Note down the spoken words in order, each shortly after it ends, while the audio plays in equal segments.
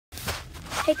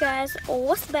Hey guys,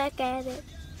 what's back at it?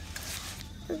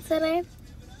 Today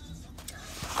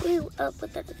we up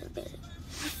with another video.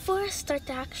 Before I start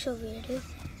the actual video,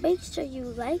 make sure you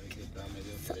like,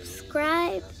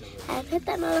 subscribe, and hit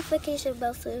that notification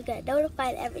bell so you get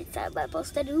notified every time I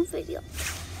post a new video.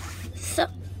 So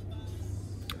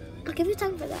I'll give you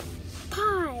time for that.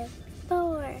 5,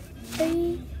 4,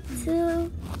 3,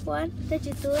 2, 1. Did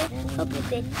you do it? Hope you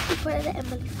did. Be part of the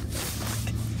Emily.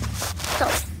 So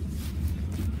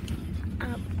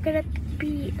I'm gonna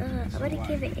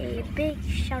give it a big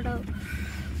shout out.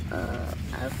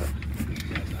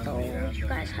 So you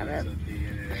guys haven't.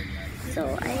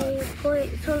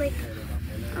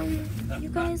 You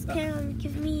guys can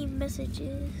give me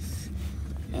messages,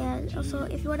 and also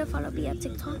if you want to follow me on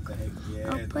TikTok,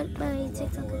 I'll put my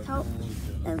TikTok account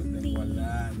in the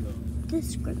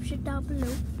description down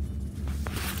below.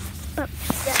 But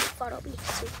yeah, follow me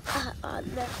too on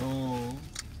there.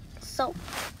 So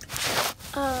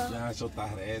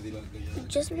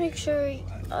just make sure.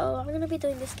 I'm gonna be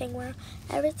doing this thing where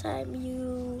every time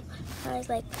you guys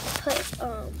like put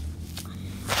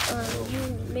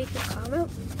you make a comment,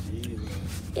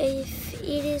 if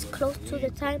it is close to the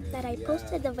time that I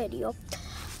posted the video,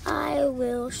 I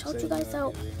will shout you guys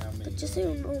out. But just so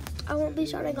you know, I won't be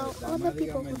shouting out all the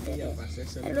people who did it.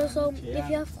 And also, if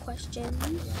you have questions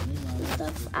and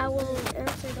stuff, I will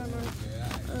answer them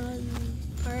on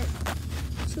part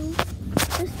 2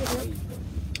 this video.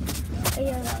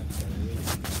 Yeah,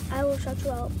 I will shout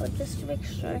you out, but just to make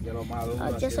sure,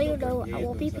 just so you know, I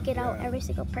won't be picking out every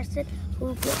single person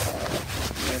who gives a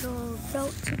little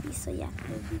note to me. So yeah,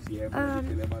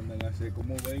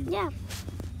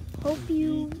 hope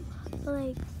you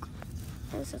like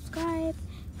and subscribe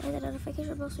and the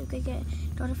notification bell so you can get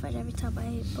notified every time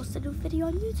I post a new video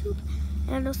on YouTube.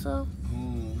 And also,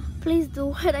 please do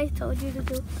what I told you to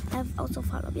do. And also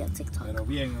follow me on TikTok. It will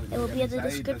be in the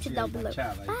description down below.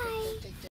 Bye.